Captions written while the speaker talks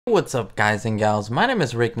What's up, guys and gals? My name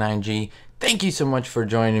is Ricknineg. Thank you so much for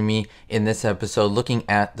joining me in this episode looking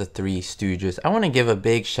at the Three Stooges. I want to give a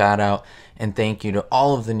big shout out and thank you to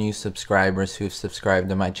all of the new subscribers who've subscribed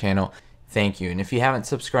to my channel. Thank you. And if you haven't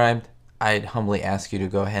subscribed, I'd humbly ask you to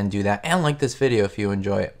go ahead and do that and like this video if you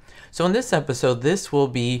enjoy it. So in this episode, this will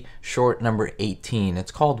be short number 18.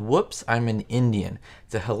 It's called Whoops, I'm an Indian.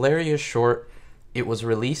 It's a hilarious short. It was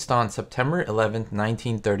released on September 11th,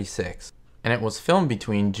 1936. And it was filmed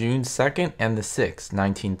between June 2nd and the 6th,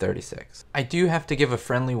 1936. I do have to give a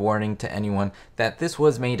friendly warning to anyone that this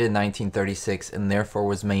was made in 1936 and therefore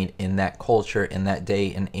was made in that culture, in that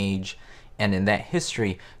day and age, and in that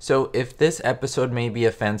history. So if this episode may be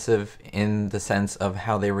offensive in the sense of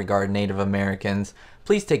how they regard Native Americans,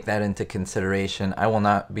 please take that into consideration. I will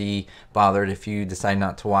not be bothered if you decide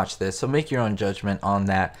not to watch this, so make your own judgment on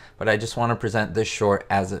that. But I just want to present this short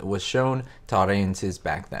as it was shown to audiences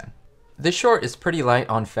back then. This short is pretty light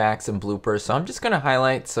on facts and bloopers, so I'm just going to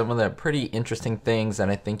highlight some of the pretty interesting things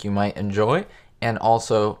that I think you might enjoy, and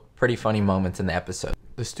also pretty funny moments in the episode.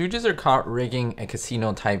 The Stooges are caught rigging a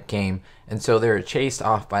casino type game, and so they're chased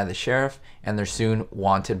off by the sheriff, and they're soon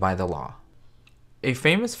wanted by the law. A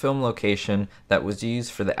famous film location that was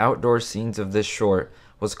used for the outdoor scenes of this short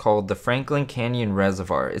was called the Franklin Canyon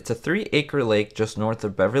Reservoir. It's a 3-acre lake just north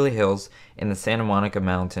of Beverly Hills in the Santa Monica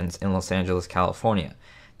Mountains in Los Angeles, California.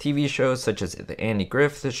 TV shows such as The Andy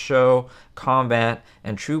Griffith Show, Combat,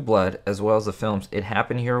 and True Blood, as well as the films It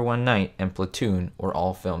Happened Here One Night and Platoon, were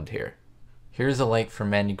all filmed here. Here's a lake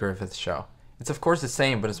from Andy Griffith's show. It's of course the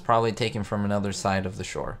same, but it's probably taken from another side of the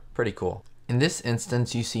shore. Pretty cool. In this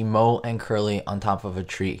instance, you see Mo and Curly on top of a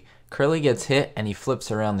tree. Curly gets hit and he flips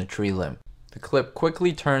around the tree limb. The clip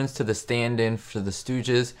quickly turns to the stand-in for the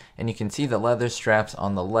Stooges, and you can see the leather straps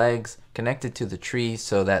on the legs connected to the tree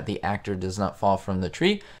so that the actor does not fall from the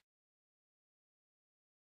tree.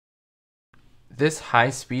 This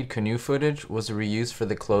high-speed canoe footage was reused for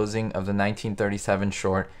the closing of the 1937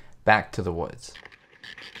 short Back to the Woods.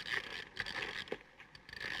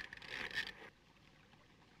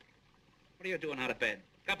 What are you doing out of bed?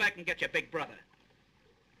 Go back and get your big brother.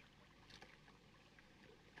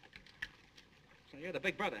 So you're the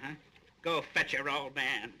big brother, huh? Go fetch your old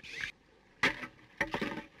man.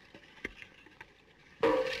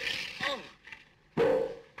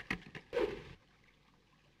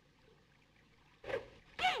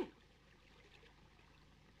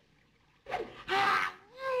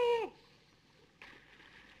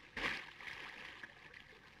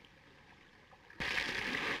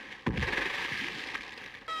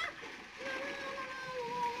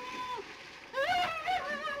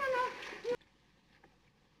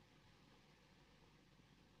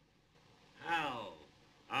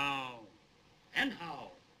 And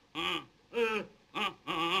how?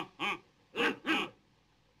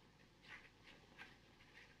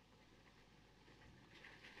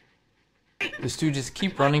 The Stooges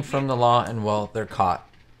keep running from the law and, well, they're caught.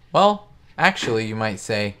 Well, actually, you might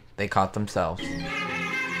say they caught themselves.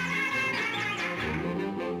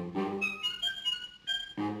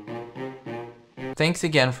 Thanks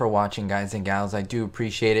again for watching, guys and gals. I do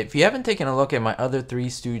appreciate it. If you haven't taken a look at my other Three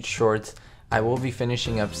Stooges shorts, I will be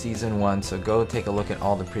finishing up season 1, so go take a look at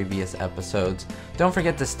all the previous episodes. Don't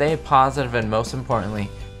forget to stay positive and, most importantly,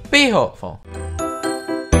 be hopeful.